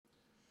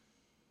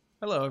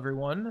Hello,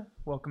 everyone.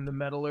 Welcome to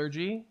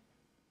Metallurgy.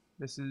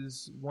 This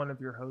is one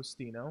of your hosts,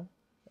 Dino,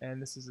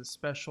 and this is a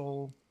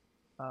special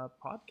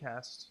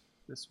podcast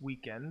this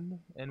weekend,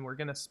 and we're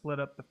going to split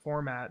up the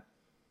format.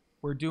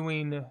 We're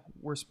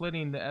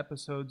splitting the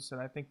episodes, and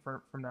I think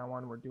from now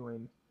on we're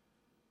doing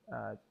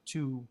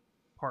two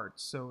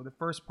parts. So the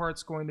first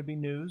part's going to be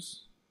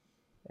news,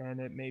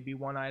 and it may be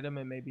one item,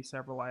 it may be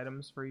several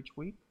items for each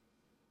week.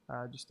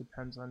 Just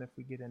depends on if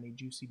we get any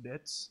juicy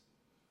bits.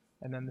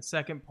 And then the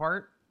second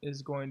part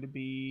is going to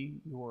be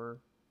your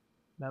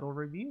metal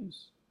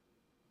reviews.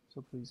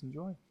 So please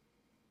enjoy.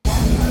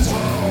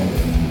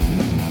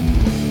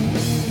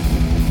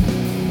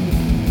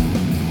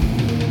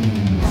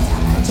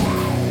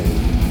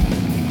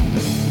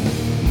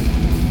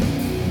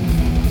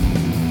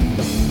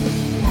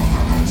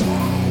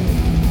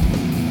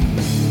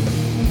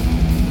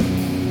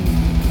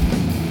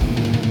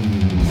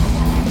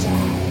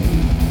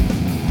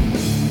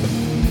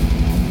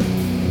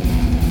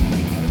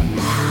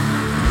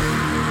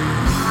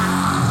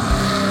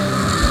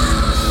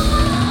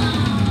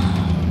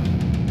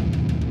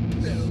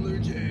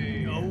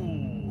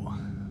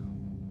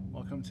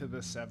 The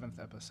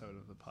 7th episode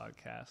of the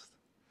podcast.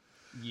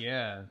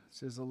 Yeah,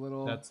 this is a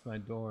little. That's my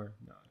door.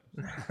 No.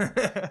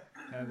 The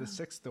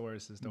 6th door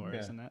is his door,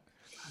 isn't it?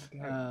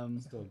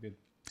 Still good.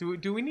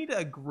 Do we need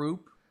a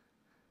group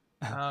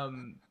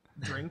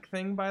drink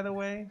thing? By the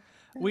way,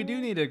 we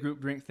do need a group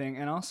drink thing,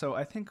 and also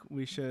I think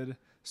we should.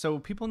 So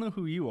people know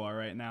who you are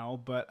right now,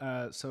 but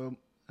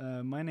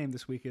my name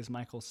this week is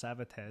Michael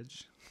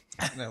Savatage.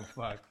 No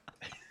fuck.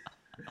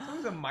 It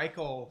was a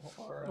Michael.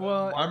 Or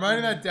well, I'm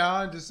writing that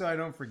down just so I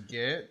don't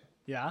forget.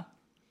 Yeah.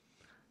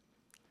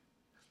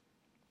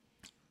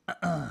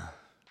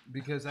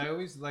 Because I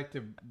always like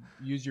to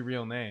use your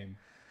real name.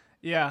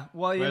 Yeah.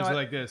 Well, you know,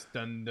 like this.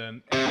 Dun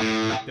dun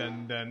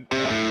dun dun.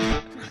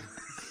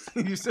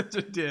 You're such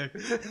a dick.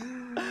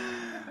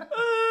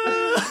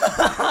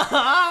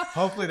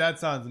 Hopefully that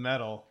sounds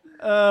metal.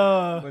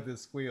 With the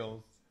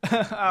squeals.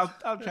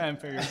 I'll try and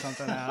figure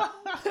something out.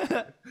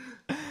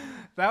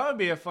 That would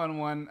be a fun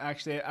one,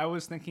 actually. I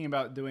was thinking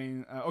about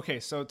doing...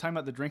 so talking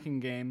about the drinking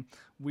game,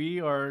 we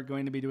are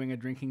going to be doing a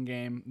drinking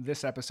game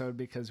this episode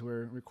because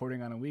we're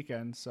recording on a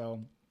weekend,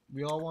 so...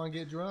 We all want to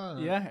get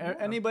drunk. Yeah,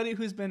 anybody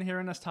who's been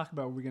hearing us talk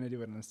about we're going to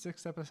do it in the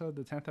 6th episode,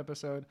 the 10th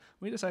episode,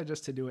 we decided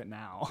just to do it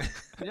now.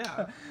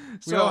 Yeah.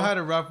 We all had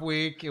a rough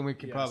week, and we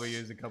could probably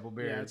use a couple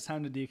beers. Yeah, it's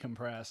time to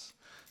decompress.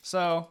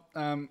 So,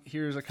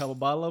 here's a couple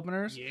bottle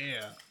openers.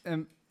 Yeah.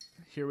 And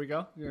here we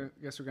go. I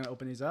guess we're going to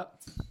open these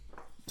up.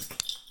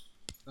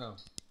 Oh.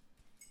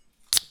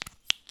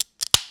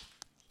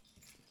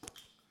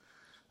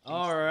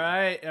 All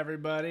right,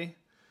 everybody.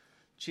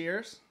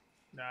 Cheers.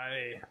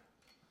 Aye.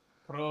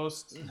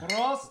 Prost.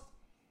 Prost.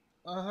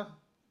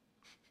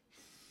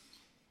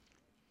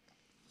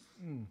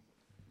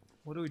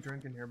 What are we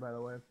drinking here, by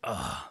the way?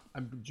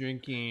 I'm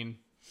drinking...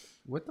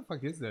 What the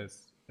fuck is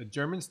this? A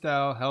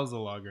German-style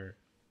Helzelager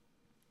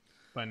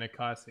by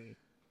Nikasi.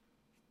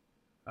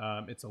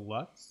 It's a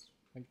Lutz,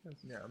 I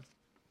guess. Yeah.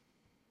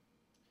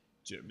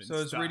 German So I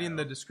was style. reading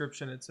the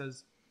description. It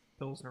says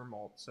Pilsner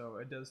malt, so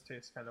it does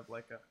taste kind of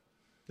like a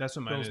That's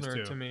what mine Pilsner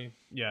is too. to me.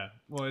 Yeah.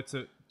 Well, it's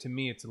an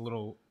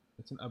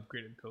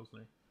upgraded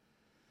Pilsner.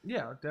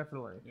 Yeah,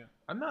 definitely. Yeah.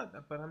 I'm not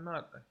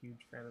a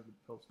huge fan of the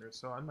Pilsner,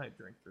 so I might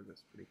drink through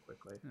this pretty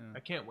quickly. Yeah. I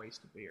can't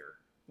waste a beer.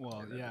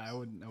 Well, yeah, I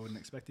wouldn't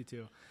expect you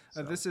to.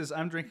 So.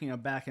 I'm drinking a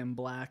Back in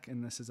Black,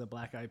 and this is a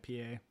black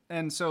IPA.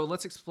 And so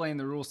let's explain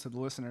the rules to the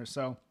listeners.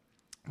 So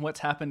what's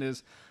happened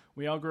is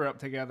we all grew up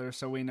together,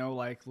 so we know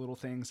like little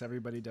things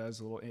everybody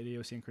does, little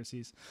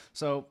idiosyncrasies.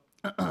 So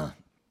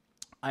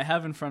I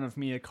have in front of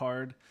me a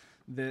card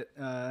that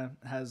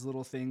has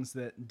little things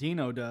that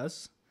Dino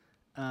does,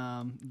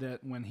 that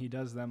when he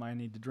does them, I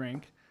need to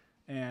drink.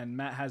 And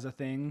Matt has a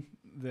thing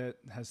that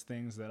has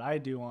things that I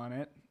do on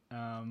it.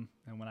 And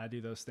when I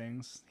do those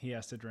things, he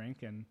has to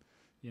drink. And,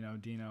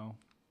 Dino,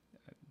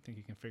 I think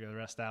you can figure the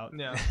rest out.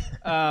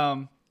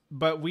 Yeah.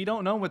 But we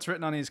don't know what's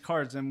written on these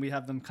cards, and we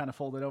have them kind of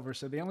folded over.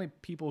 So the only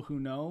people who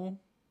know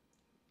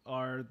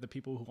are the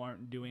people who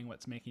aren't doing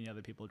what's making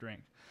other people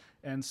drink.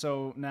 And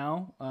so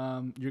now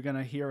you're going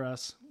to hear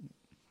us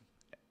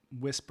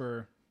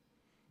whisper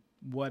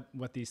what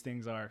these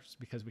things are,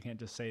 because we can't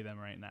just say them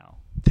right now.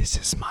 This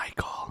is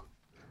Michael.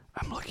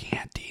 I'm looking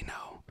at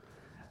Dino.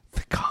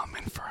 The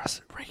common for a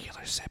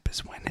regular sip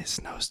is when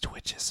his nose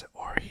twitches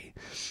or he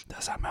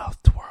does a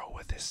mouth twirl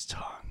with his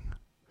tongue.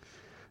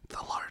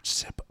 The large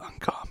sip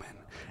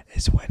uncommon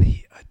is when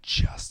he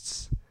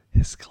adjusts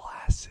his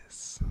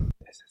glasses.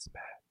 This is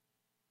bad.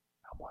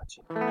 I'm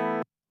watching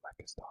like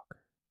a stalker.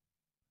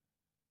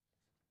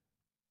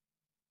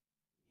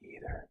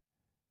 Either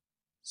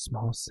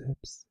small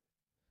sips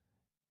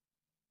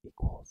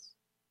equals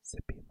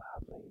sipping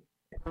loudly.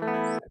 If he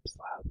sips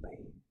loudly,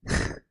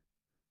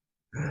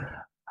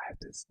 I have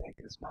to take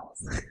a small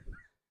sip.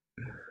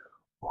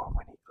 Or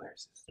when he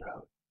clears his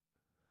throat.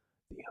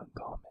 The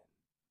uncommon,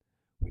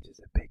 which is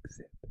a big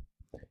sip,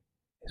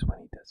 is when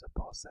he does a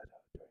falsetto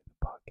during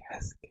the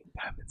podcast, King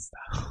Diamond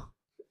style.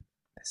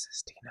 This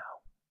is Dino.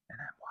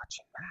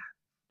 watching Matt,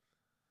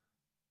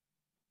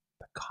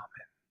 the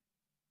common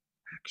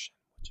action,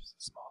 which is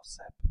a small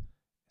sip,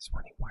 is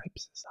when he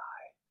wipes his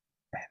eye,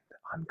 and the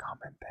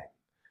uncommon thing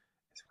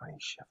is when he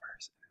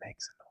shivers and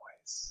makes a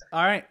noise.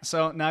 All right,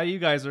 so now you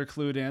guys are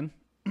clued in.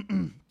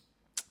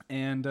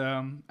 And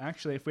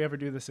actually, if we ever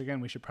do this again,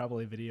 we should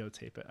probably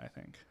videotape it. I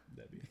think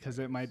because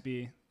it might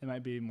be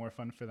more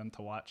fun for them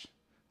to watch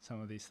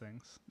some of these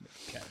things.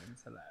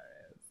 Kevin's hilarious.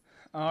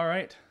 All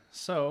right,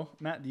 so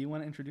Matt, do you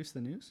want to introduce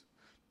the news?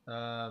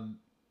 Not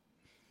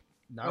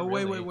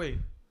Wait. really.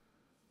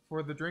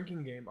 For the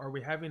drinking game, are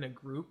we having a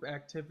group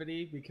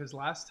activity? Because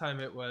last time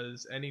it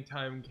was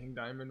anytime King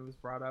Diamond was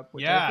brought up,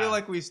 which I feel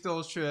like we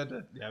still should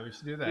Yeah, we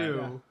should do that. do.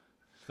 Yeah.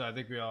 So I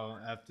think we all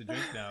have to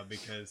drink now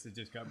because it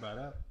just got brought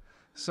up.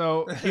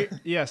 So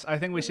yes, I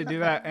think we should do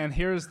that. And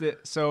here's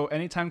so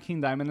anytime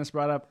King Diamond is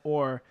brought up,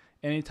 or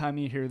anytime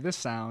you hear this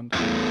sound,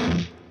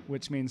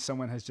 which means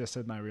someone has just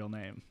said my real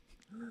name.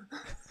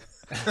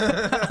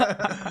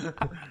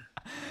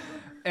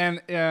 And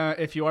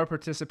if you are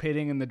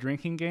participating in the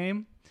drinking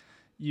game,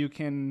 you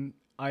can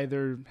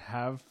either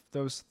have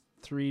those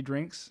 3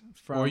 drinks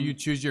from, Or you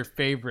choose your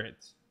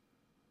favorite,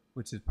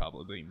 which is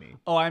probably me.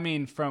 Oh, I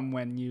mean from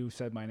when you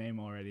said my name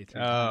already 3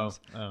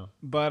 times. Oh.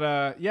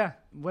 But yeah,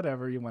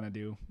 whatever you want to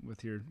do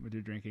with your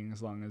drinking,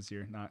 as long as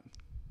you're not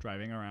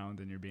driving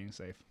around and you're being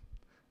safe.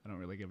 I don't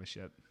really give a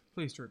shit.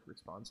 Please drink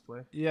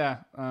responsibly. Yeah.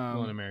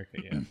 Well, in America,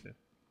 you have to.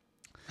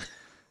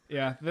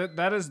 Yeah,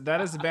 that has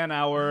been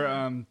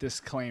our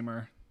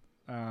disclaimer,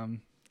 and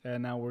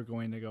now we're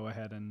going to go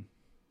ahead and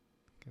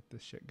get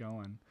this shit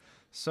going.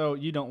 So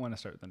you don't want to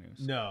start the news?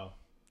 No.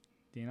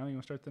 Dino, you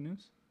want to start the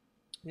news?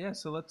 Yeah,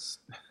 so let's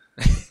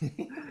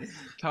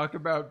talk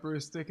about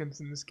Bruce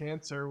Dickinson's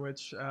cancer,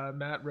 which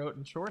Matt wrote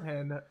in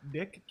shorthand,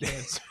 Dick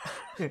cancer.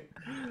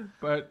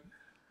 But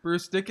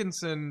Bruce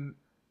Dickinson,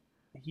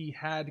 he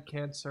had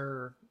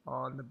cancer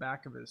on the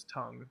back of his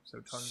tongue,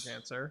 so tongue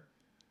cancer.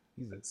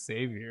 He's a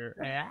savior.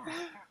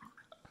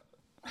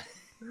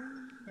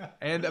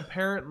 And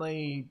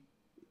apparently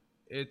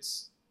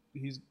it's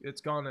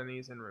gone and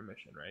he's in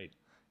remission, right?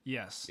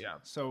 Yes. Yeah.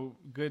 So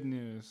good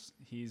news.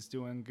 He's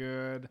doing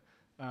good.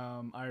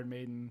 Iron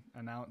Maiden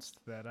announced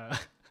that I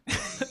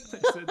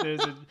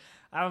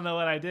don't know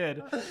what I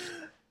did.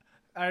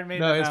 Iron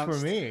Maiden announced. It's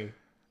for me.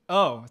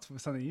 Oh, it's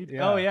something you did.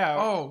 Yeah. Oh, yeah.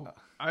 Oh,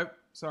 I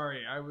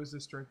was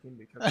just drinking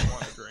because I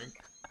want to drink.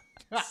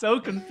 So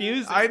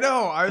confusing. I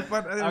know.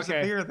 But there's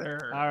Okay. a beer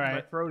there. All right.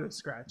 My throat is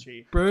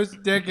scratchy. Bruce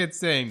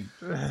Dickinson.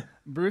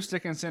 Bruce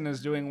Dickinson is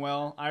doing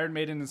well. Iron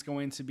Maiden is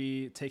going to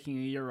be taking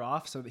a year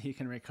off so that he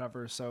can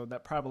recover. So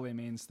that probably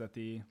means that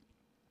the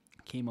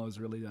chemo has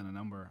really done a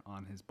number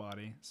on his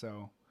body.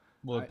 So,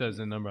 Well, it does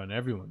a number on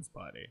everyone's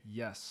body.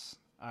 yes,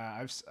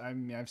 I've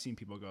seen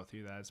people go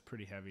through that. It's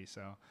pretty heavy.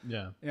 So,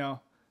 Yeah. you know,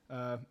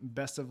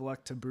 best of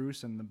luck to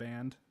Bruce and the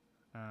band.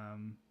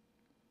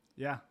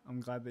 Yeah, I'm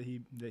glad that he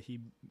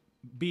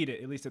beat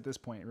it, at least at this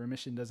point.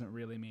 Remission doesn't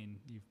really mean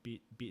you've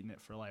beaten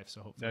it for life.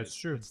 So hopefully That's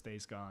true. It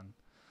stays gone.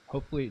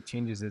 Hopefully it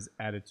changes his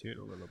attitude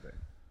a little bit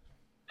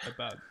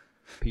about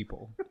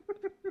people.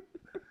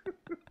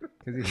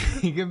 Because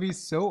he can be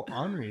so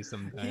ornery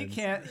sometimes. He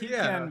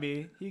can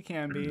be.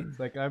 It's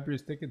like, I'm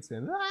Bruce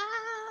Dickinson.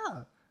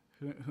 Ah!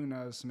 Who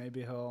knows?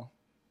 Maybe he'll.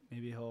 I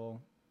don't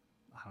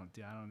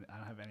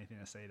have anything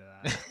to say to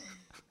that.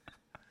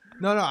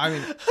 No, I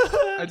mean,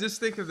 I just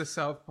think of the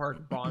South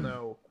Park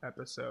Bono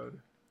episode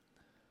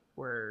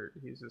where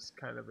he's just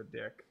kind of a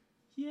dick.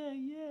 Yeah.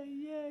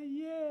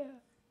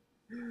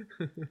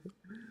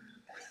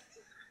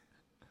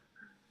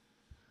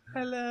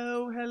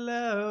 Hello.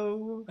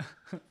 You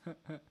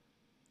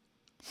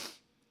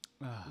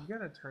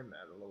gotta turn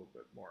that a little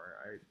bit more.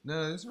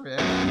 no, this is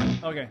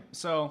right. Okay,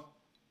 so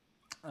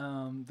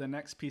the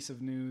next piece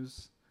of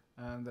news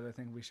that I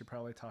think we should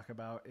probably talk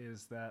about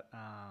is that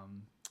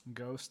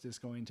Ghost is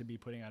going to be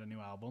putting out a new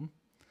album,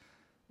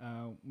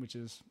 which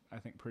is, I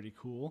think, pretty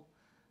cool.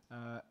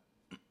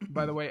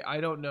 By the way, I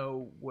don't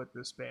know what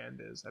this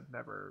band is. I've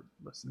never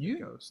listened to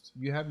Ghost.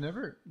 You have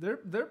never?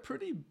 They're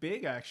pretty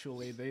big,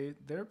 actually.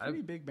 They're a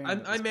pretty big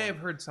band. I may have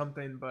heard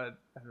something, but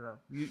I don't know.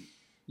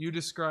 You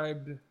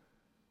described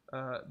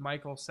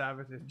Michael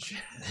Savage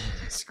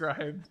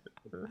described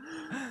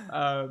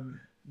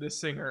the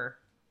singer,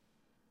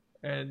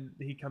 and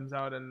he comes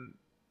out in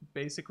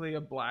basically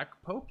a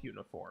black Pope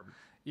uniform.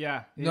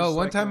 Yeah. No,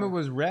 one time it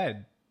was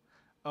red.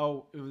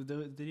 Oh,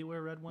 did he wear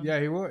a red one?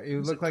 Yeah, he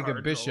looked like a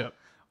cardinal. bishop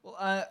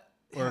or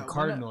a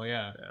cardinal.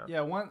 Yeah,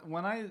 Yeah,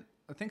 when I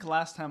think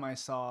last time I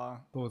saw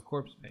but with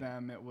corpse paint.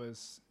 them, it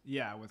was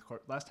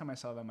last time I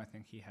saw them, I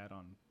think he had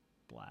on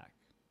black.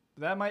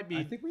 That might be.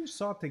 I think we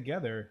saw it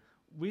together.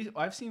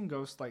 I've seen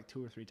Ghost like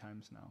 2 or 3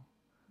 times now.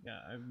 Yeah,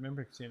 I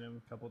remember seeing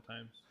him a couple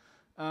times.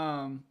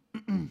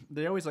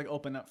 They always like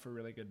open up for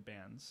really good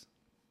bands.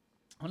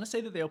 I want to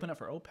say that they opened up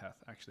for Opeth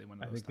actually one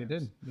of those I think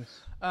times. they did.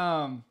 Yes.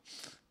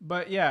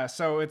 But yeah,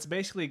 so it's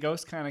basically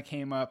Ghost kind of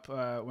came up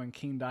when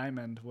King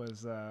Diamond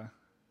was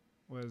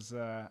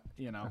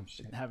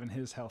having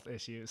his health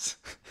issues.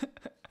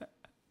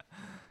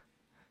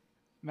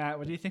 Matt,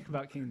 what do you think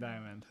about King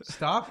Diamond?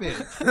 Stop it.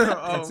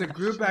 Oh, It's a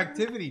group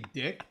activity,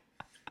 dick.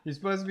 You're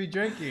supposed to be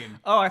drinking.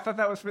 Oh, I thought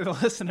that was for the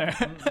listener.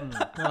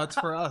 no, it's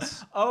for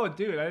us. Oh,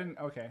 dude, I didn't.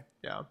 Okay.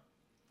 Yeah,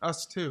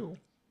 us too.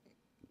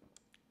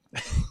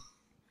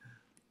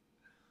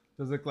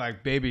 Those look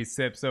like baby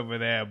sips over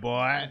there,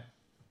 boy.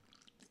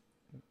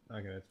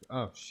 Okay.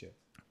 Oh, shit.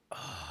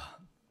 I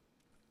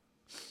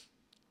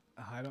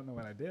don't know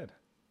what I did.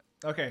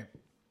 Okay.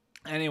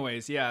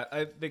 Anyways,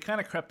 yeah, they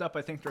kind of crept up,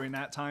 I think, during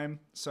that time.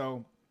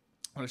 So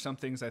there's some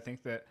things I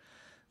think that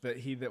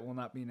he that will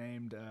not be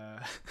named,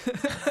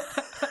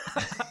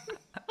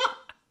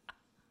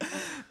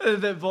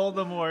 that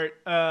Voldemort,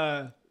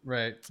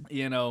 Right.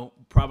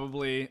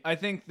 probably. I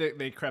think that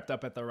they crept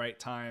up at the right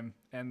time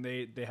and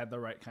they had the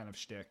right kind of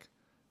shtick.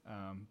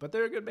 But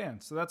they're a good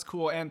band, so that's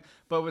cool.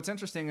 But what's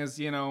interesting is,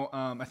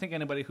 I think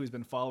anybody who's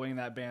been following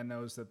that band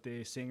knows that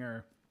the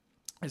singer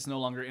is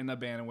no longer in the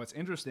band. And what's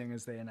interesting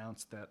is they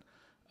announced that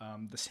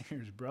the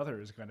singer's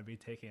brother is going to be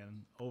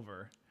taking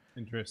over.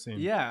 Interesting.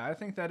 Yeah, I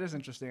think that is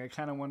interesting. I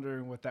kind of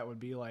wonder what that would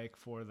be like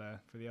for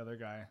the other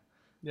guy.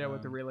 Yeah,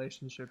 what the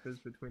relationship is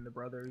between the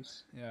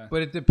brothers. Yeah.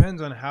 But it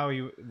depends on how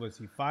was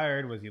he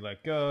fired? Was he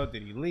let go?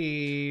 Did he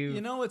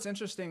leave? What's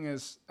interesting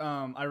is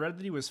I read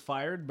that he was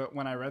fired, but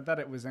when I read that,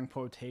 it was in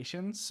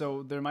quotations.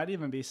 So there might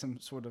even be some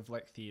sort of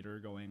like theater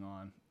going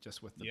on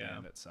just with the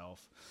band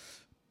itself.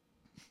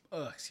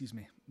 Excuse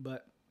me.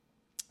 But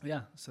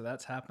yeah, so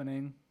that's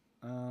happening.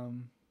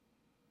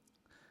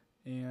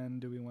 And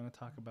do we want to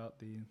talk about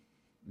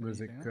Was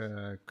it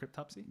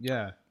Cryptopsy?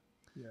 Yeah.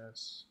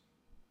 Yes.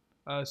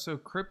 So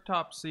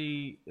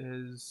Cryptopsy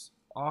is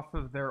off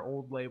of their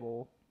old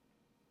label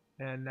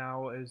and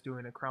now is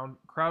doing a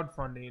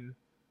crowdfunding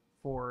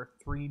for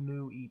 3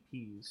 new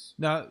EPs.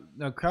 Now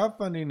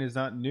crowdfunding is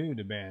not new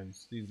to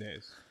bands these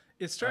days.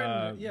 It's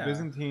starting to,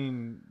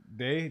 Byzantine,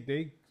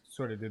 they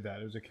sort of did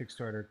that. It was a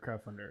Kickstarter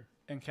crowdfunder.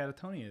 And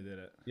Catatonia did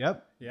it.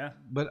 Yep. Yeah.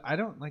 But I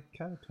don't like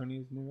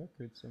Catatonia's new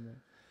record so much.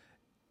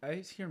 I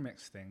hear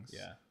mixed things.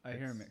 Yeah, I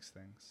hear mixed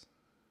things.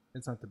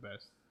 It's not the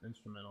best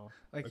instrumental.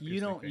 Like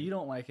acoustic thing. you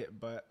don't like it,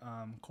 but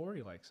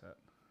Corey likes it.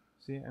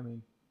 See, I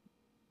mean,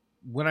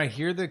 when I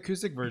hear the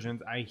acoustic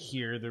versions, I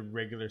hear the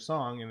regular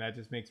song, and that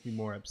just makes me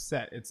more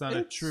upset. It's not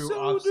a true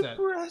offset.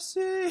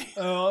 Depressing.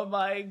 Oh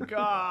my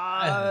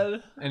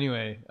god!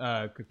 Anyway,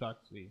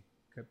 Cryptopsy.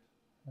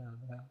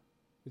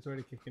 It's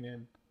already kicking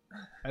in.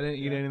 I didn't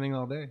eat anything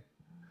all day.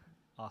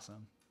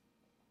 Awesome.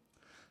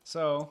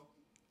 So,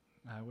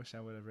 I wish I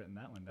would have written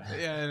that one down.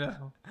 Yeah,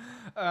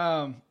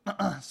 I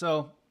know.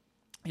 So,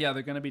 yeah,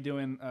 they're going to be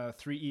doing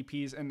 3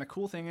 EPs, and the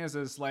cool thing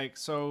is like,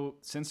 so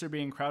since they're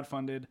being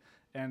crowdfunded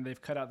and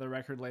they've cut out the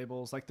record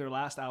labels, like their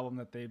last album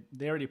that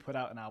they already put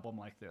out an album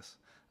like this.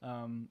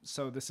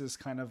 So this is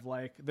kind of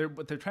like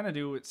what they're trying to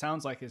do. It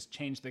sounds like is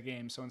change the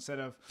game. So instead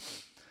of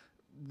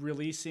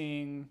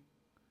releasing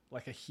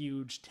like a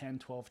huge 10,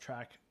 12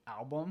 track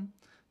album,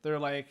 they're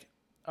like,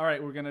 all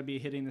right, we're going to be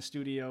hitting the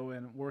studio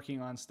and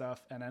working on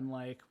stuff. And then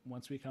like,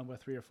 once we come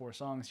with 3 or 4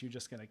 songs, you're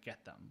just going to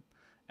get them.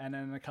 And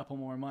then in a couple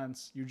more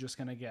months, you're just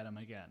going to get them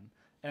again.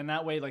 And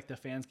that way, like the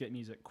fans get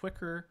music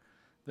quicker.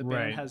 The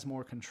band has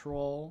more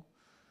control.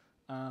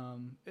 I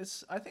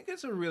think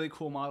it's a really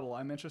cool model.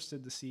 I'm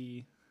interested to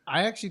see.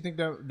 I actually think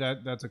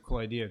that's a cool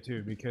idea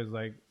too, because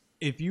like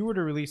if you were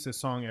to release a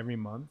song every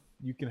month,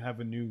 you can have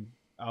a new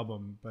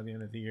album by the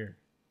end of the year.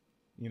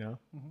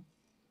 Mm-hmm.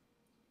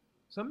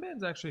 Some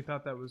bands actually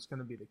thought that was going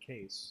to be the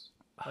case.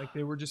 Like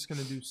they were just going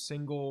to do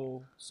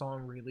single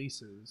song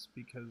releases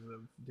because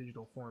of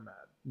digital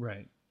format.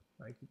 Right.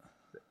 Like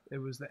it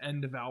was the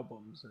end of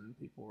albums and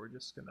people were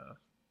just going to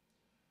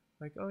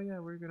like, oh yeah,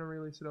 we're going to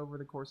release it over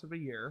the course of a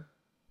year.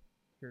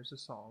 Here's a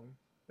song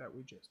that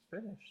we just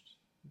finished.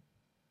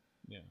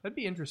 Yeah. That'd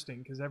be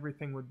interesting because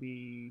everything would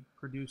be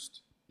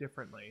produced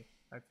differently,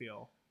 I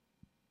feel.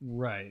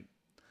 Right.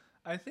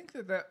 I think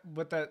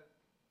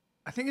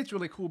I think it's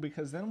really cool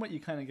because then what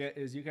you kind of get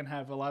is you can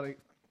have a lot of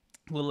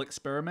little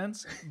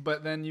experiments,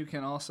 but then you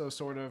can also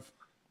sort of.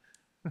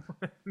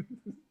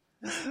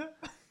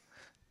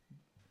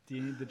 Do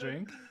you need the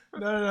drink?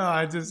 No.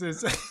 I just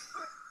it's.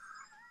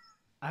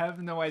 I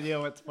have no idea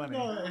what's funny.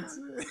 No, it's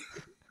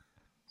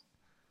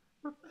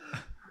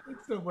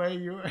the way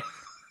you're like.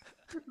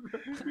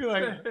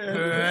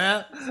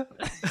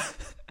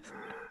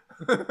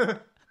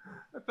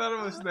 I thought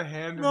it was the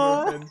hand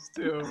movements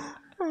too.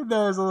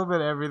 No, it's a little bit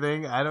of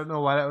everything. I don't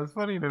know why that was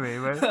funny to me,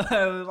 but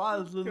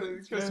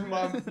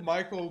Because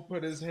Michael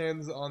put his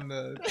hands on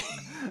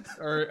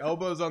or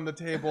elbows on the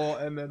table,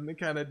 and then they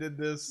kind of did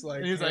this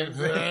like. he's like,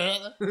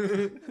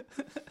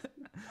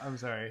 I'm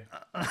sorry.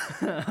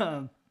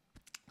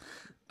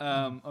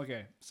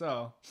 Okay,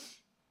 so.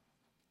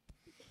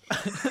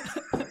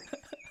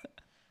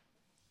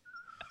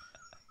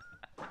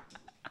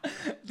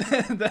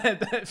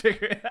 That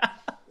figure it out.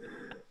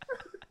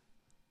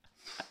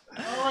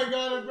 Oh my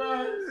god, it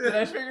burns. Did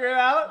I figure it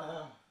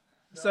out?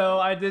 So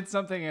I did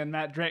something and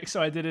Matt drank,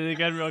 so I did it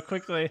again real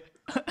quickly.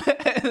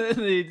 And then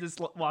he just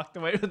walked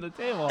away from the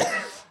table.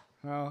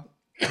 Well,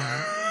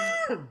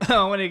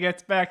 When he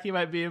gets back, he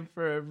might be in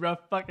for a rough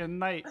fucking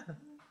night.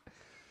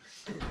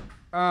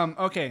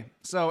 Okay,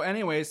 so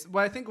anyways,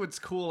 what I think what's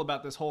cool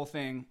about this whole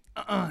thing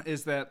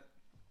is that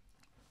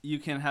you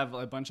can have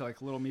a bunch of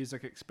like little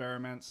music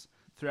experiments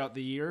throughout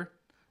the year.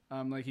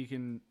 Like you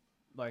can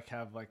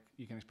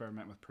you can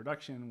experiment with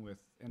production with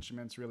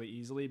instruments really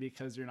easily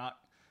because you're not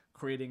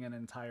creating an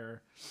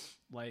entire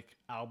like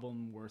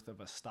album worth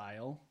of a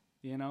style,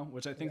 you know,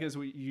 which I think is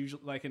we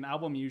usually like an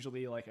album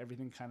usually like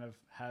everything kind of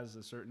has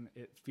a certain,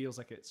 it feels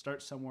like it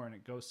starts somewhere and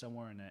it goes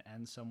somewhere and it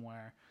ends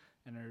somewhere,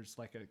 and there's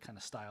like a kind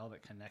of style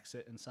that connects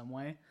it in some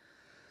way.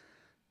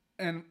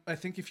 And I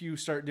think if you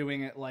start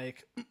doing it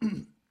like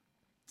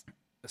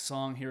a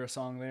song here, a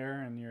song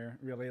there, and you're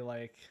really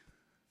like,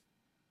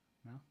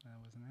 no, that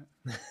wasn't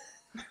it.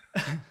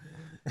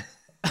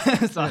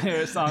 Song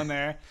here, a song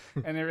there,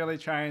 and you're really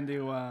trying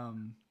to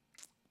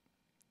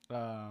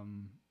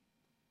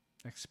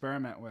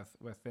experiment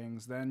with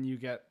things, then you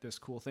get this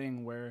cool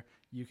thing where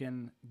you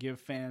can give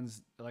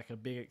fans like a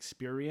big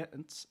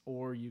experience,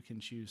 or you can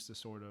choose to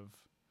sort of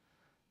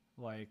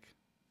like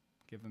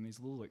give them these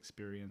little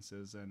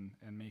experiences and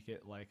make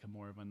it like a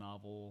more of a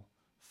novel,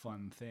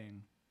 fun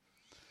thing.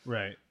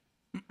 Right.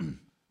 I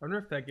wonder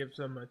if that gives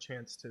them a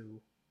chance to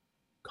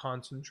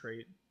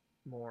concentrate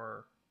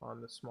more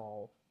on the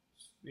small,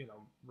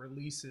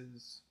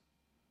 releases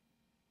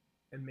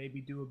and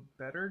maybe do a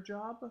better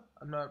job.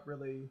 I'm not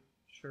really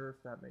sure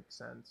if that makes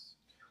sense.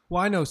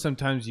 Well, I know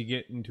sometimes you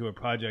get into a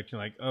project,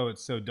 you're like, oh,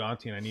 it's so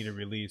daunting. I need to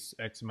release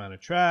X amount of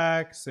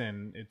tracks,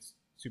 and it's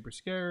super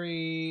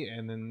scary.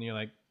 And then you're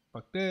like,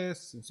 fuck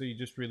this. And so you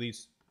just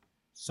release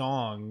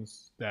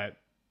songs that,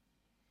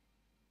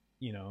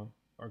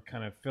 are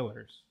kind of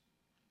fillers.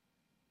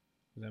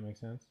 Does that make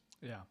sense?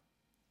 Yeah.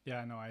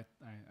 Yeah, no, I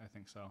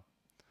think so.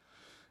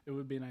 It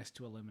would be nice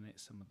to eliminate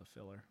some of the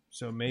filler.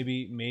 So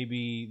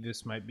maybe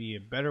this might be a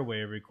better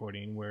way of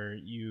recording where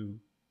you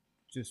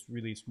just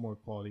release more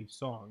quality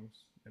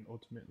songs and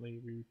ultimately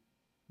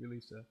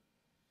release a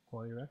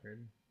quality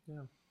record.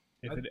 Yeah.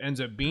 If it ends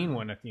up being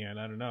one at the end,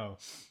 I don't know.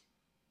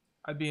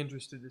 I'd be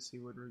interested to see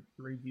what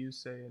reviews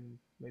say, and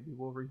maybe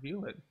we'll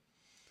review it.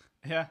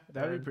 Yeah,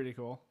 that would be pretty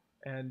cool.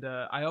 And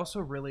I also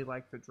really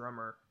like the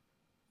drummer,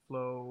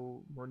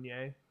 Flo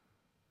Monnier.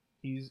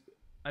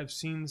 I've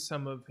seen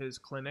some of his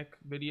clinic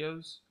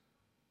videos,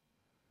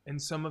 and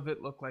some of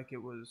it looked like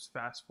it was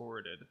fast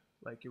forwarded,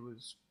 like it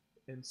was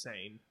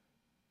insane.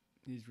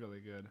 He's really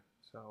good.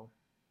 So,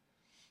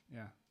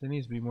 yeah, there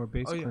needs to be more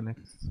bass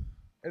clinics.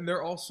 And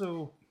they're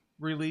also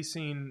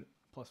releasing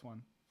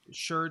 +1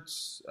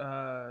 shirts,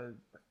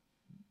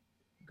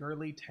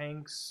 girly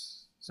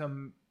tanks,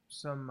 some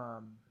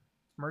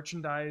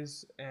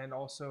merchandise, and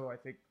also I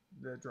think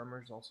the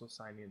drummer's also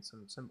signing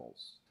some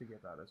symbols to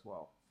give out as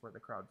well for the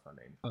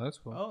crowdfunding. Oh, that's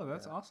cool. Oh,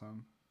 that's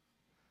awesome.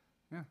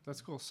 Yeah,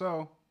 that's cool.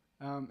 So,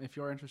 if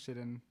you're interested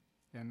in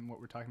what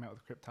we're talking about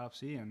with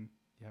Cryptopsy and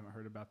you haven't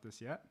heard about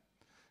this yet,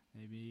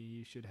 maybe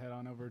you should head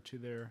on over to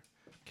their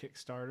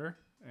Kickstarter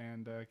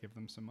and give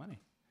them some money.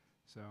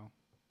 So,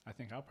 I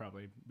think I'll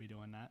probably be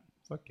doing that.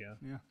 Fuck yeah.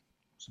 Yeah.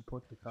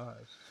 Support the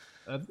cause.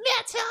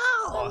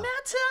 Metal!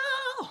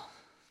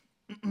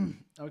 Metal!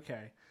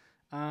 Okay.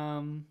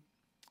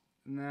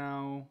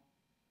 Now,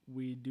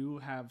 we do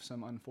have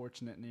some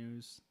unfortunate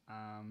news.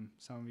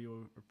 Some of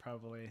you are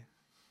probably,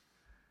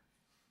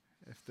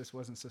 if this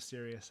wasn't so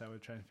serious, I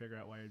would try and figure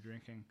out why you're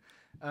drinking.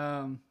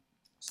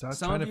 Stop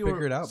trying to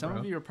figure it out, some bro.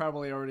 of you are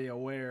probably already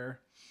aware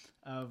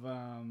of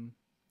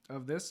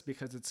this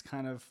because it's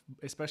kind of,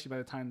 especially by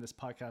the time this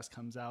podcast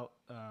comes out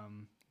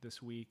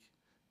this week,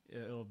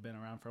 it'll have been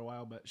around for a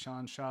while. But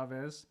Sean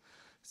Chavez,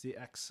 is the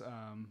ex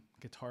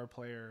guitar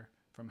player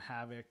from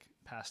Havoc,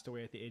 passed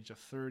away at the age of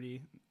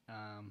 30,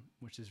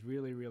 which is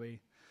really,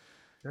 really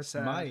That's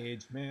sad. my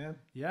age, man.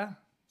 Yeah.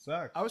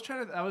 Sucks.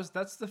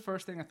 That's the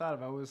first thing I thought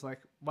of. I was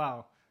like,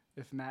 wow,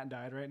 if Matt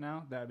died right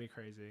now, that'd be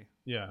crazy.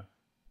 Yeah.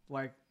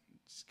 Like,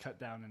 just cut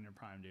down in your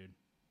prime, dude.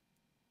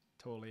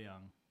 Totally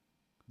young.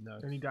 No.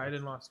 And he died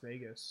in Las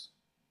Vegas.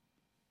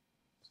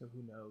 So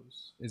who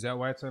knows? Is that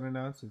why it's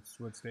unannounced? It's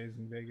what stays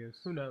in Vegas?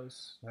 Who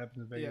knows? What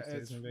happens in Vegas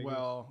stays in Vegas?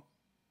 Well,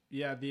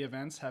 yeah, the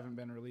events haven't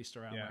been released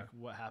around Yeah. like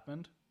what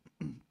happened.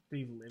 Did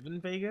he live in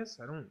Vegas?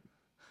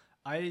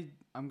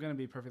 I'm gonna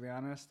be perfectly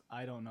honest.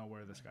 I don't know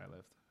where this guy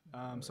lived.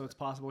 So it's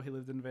possible he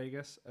lived in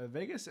Vegas.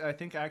 Vegas, I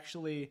think,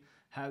 actually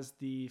has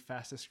the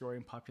fastest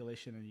growing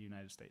population in the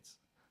United States.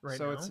 Right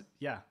so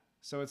now?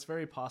 So it's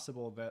very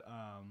possible that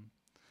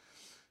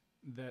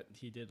that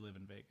he did live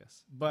in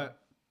Vegas. But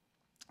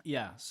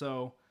yeah,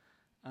 so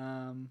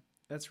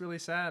that's really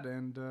sad,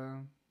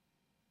 and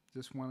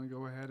just want to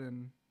go ahead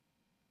and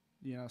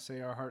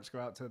say our hearts go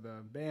out to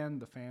the band,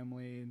 the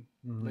family,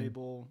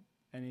 label,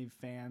 any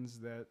fans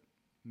that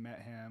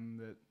met him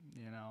that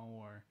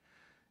or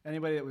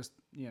anybody that was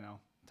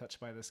touched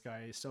by this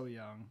guy. He's so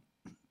young,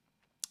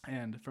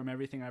 and from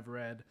everything I've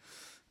read,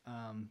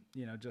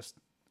 just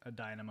a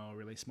dynamo,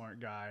 really smart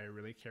guy,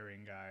 really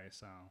caring guy.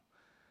 So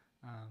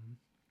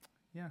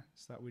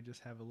just thought we'd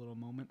just have a little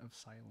moment of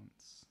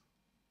silence.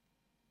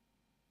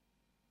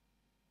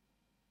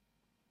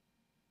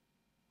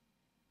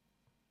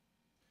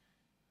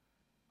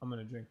 I'm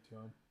gonna drink to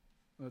him.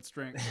 Let's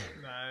drink.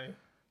 Nah,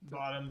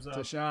 bottoms To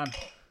up. Sean.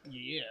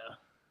 Yeah.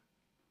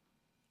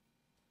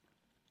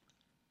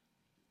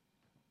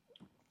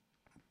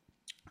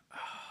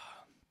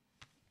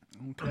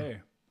 Okay.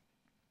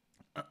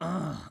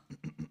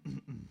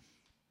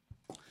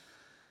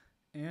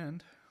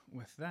 And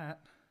with that,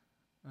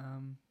 I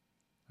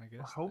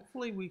guess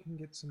Hopefully we can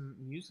get some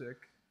music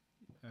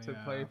to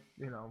yeah. play,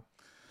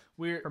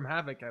 We're from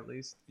Havoc at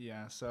least.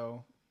 yeah.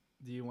 So,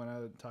 do you want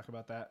to talk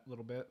about that a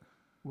little bit?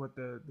 With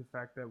the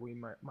fact that we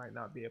might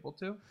not be able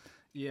to.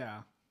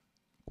 Yeah.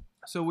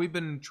 So we've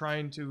been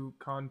trying to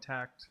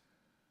contact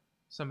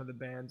some of the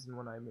bands, and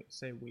when I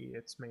say we,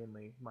 it's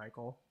mainly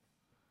Michael.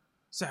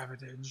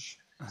 Savatage.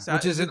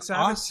 Which is an it Savatage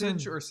awesome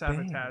or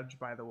Sabotage,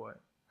 by the way?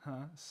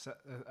 Huh?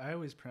 I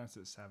always pronounce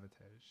it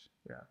sabotage.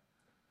 Yeah.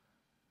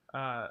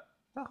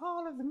 The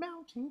Hall of the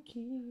Mountain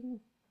King.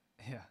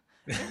 Yeah.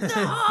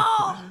 The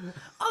hall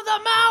of the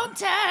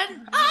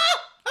mountain.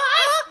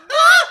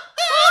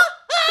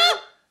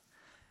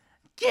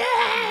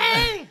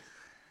 Gay.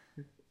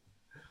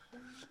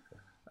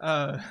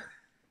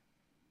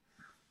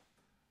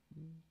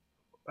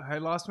 I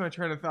lost my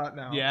train of thought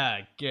now.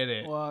 Yeah, get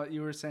it. Well,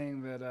 you were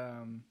saying that.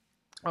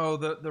 Oh,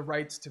 the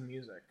rights to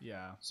music.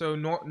 Yeah. So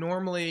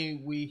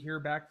normally we hear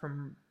back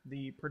from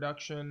the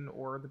production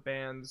or the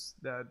bands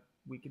that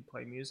we could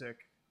play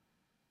music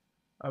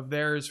of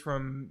theirs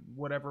from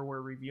whatever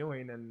we're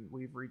reviewing, and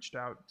we've reached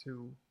out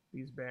to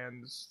these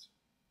bands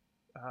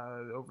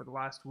over the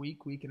last week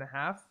and a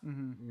half,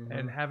 Mm-hmm.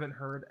 and haven't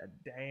heard a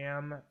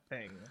damn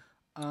thing.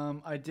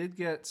 I did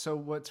get. So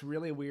what's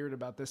really weird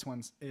about this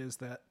one is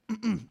that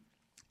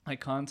I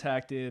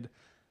contacted.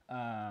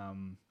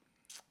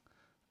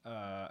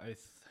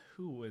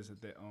 Who is it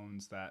that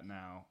owns that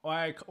now?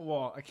 I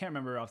can't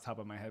remember off the top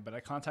of my head, but I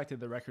contacted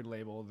the record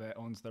label that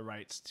owns the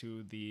rights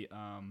to the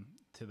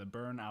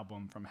Burn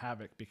album from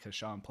Havoc because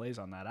Sean plays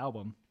on that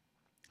album.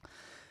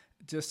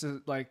 Just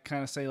to like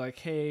kind of say like,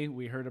 hey,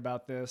 we heard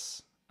about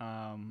this.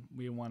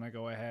 We want to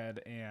go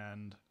ahead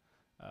and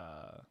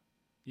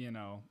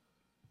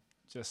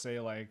just say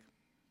like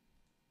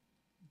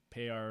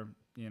pay our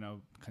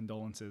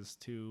condolences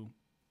to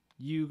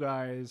you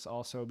guys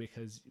also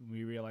because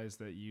we realize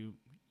that you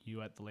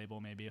at the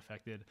label may be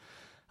affected,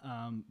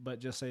 but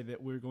just say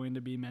that we're going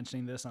to be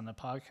mentioning this on the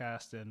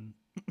podcast and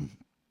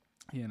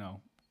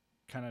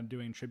kind of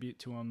doing tribute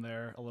to him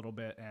there a little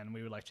bit, and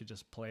we would like to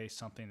just play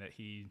something that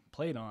he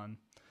played on,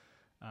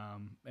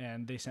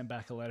 and they sent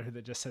back a letter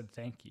that just said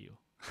thank you.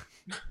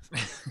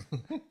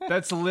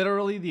 That's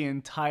literally the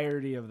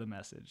entirety of the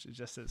message. It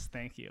just says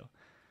thank you.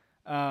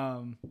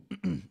 And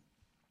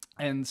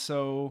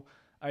so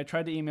I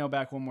tried to email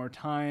back one more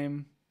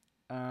time,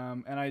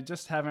 and I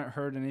just haven't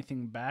heard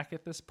anything back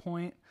at this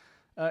point.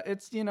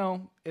 It's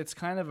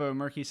kind of a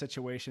murky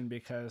situation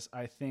because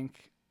I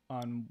think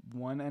on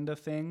one end of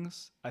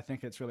things, I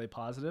think it's really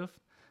positive.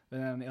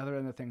 Then on the other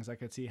end of things, I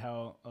could see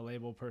how a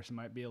label person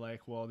might be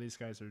like, well, these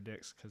guys are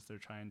dicks because they're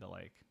trying to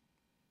like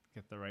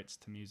get the rights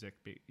to music,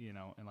 in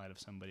light of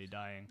somebody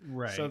dying.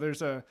 Right. So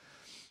there's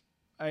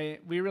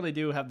we really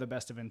do have the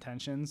best of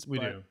intentions. We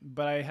do.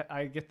 But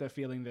I get the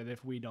feeling that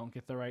if we don't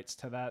get the rights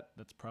to that,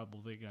 that's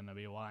probably going to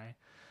be why.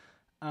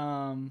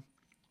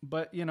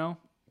 But,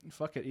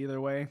 fuck it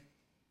either way.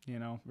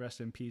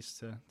 Rest in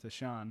peace to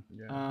Sean.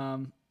 Yeah.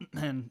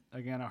 And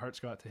again, our hearts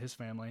go out to his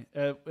family.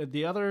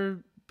 The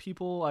other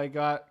people, I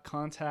got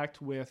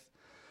contact with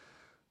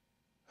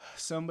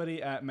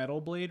somebody at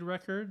Metal Blade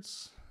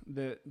Records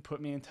that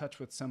put me in touch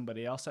with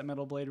somebody else at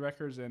Metal Blade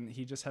Records, and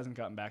he just hasn't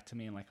gotten back to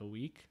me in like a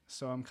week.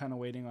 So I'm kind of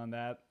waiting on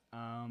that.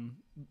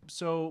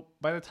 So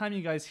by the time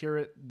you guys hear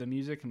it, the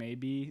music may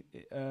be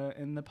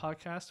in the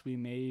podcast. We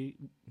may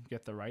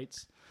get the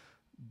rights,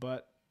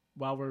 but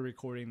while we're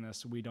recording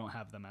this, we don't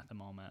have them at the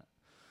moment.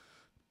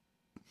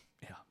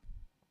 Yeah.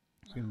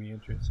 It's going to be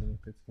interesting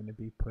if it's going to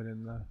be put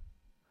in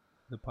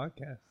the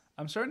podcast.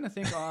 I'm starting to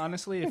think,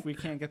 honestly, if we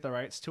can't get the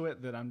rights to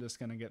it, that I'm just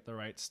going to get the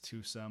rights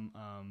to some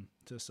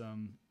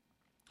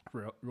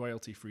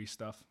royalty-free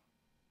stuff.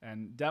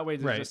 And that way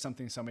there's just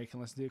something somebody can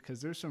listen to,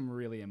 because there's some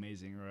really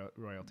amazing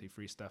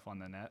royalty-free stuff on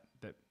the net,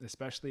 that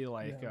especially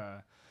like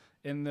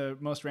in the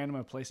most random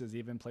of places,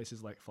 even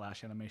places like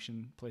Flash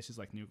Animation, places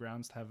like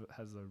Newgrounds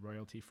has a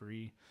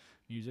royalty-free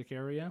music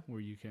area where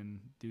you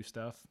can do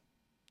stuff,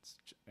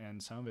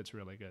 and some of it's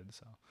really good.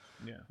 So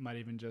yeah, might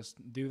even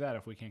just do that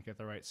if we can't get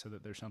the rights, so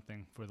that there's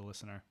something for the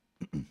listener.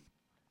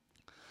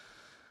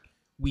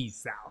 We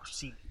shall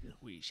see.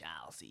 We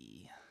shall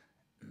see,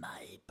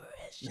 my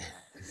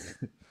precious.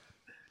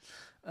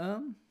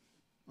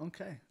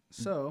 Okay.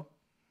 So,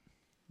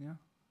 yeah.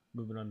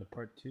 Moving on to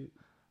part two.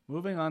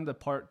 Moving on to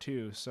part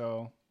two.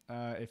 So,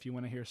 if you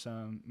want to hear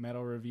some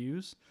metal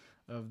reviews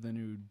of the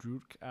new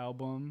Druk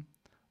album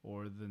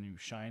or the new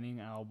Shining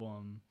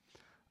album,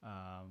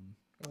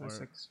 Or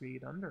 6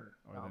 Feet Under.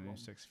 or album. the new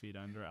 6 Feet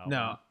Under album.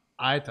 No,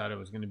 I thought it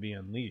was going to be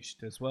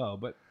Unleashed as well,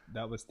 but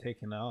that was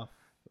taken off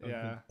of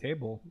Yeah. the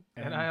table.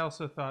 And I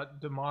also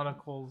thought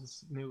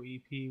Demonical's new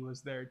EP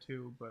was there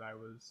too, but I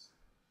was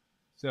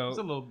There's a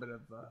So little bit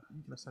of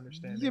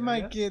misunderstanding. you I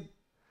might guess. get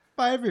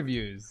 5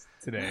 reviews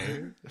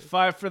today.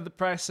 5 for the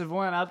price of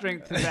 1. I'll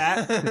drink to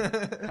that.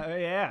 Oh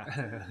yeah.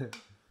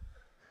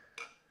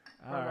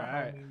 All For the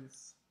right.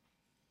 homies.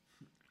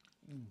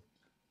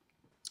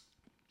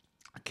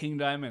 King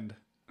Diamond.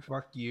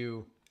 Fuck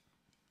you.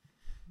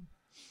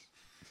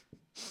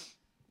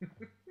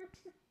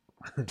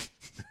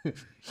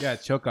 Yeah,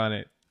 choke on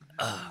it.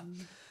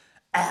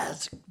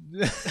 As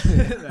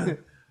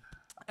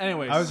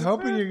Anyways, I was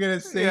hoping you're gonna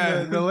sing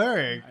the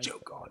lyric.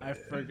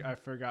 I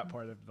forgot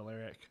part of the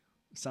lyric.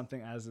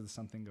 Something as the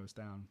something goes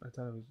down. I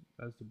thought it was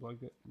as the blood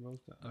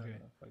rolls down. Okay.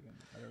 I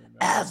don't remember.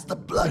 as the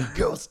blood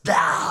goes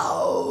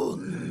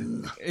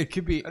down. It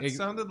could be. That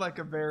sounded like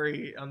a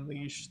very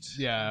unleashed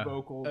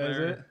vocal Is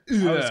there. it? I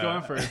was Yeah.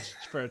 going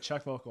for a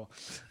Chuck vocal.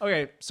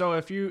 Okay, so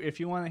if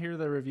you want to hear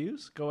the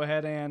reviews, go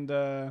ahead and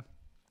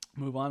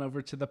move on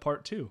over to the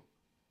part 2.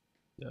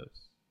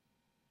 Yes.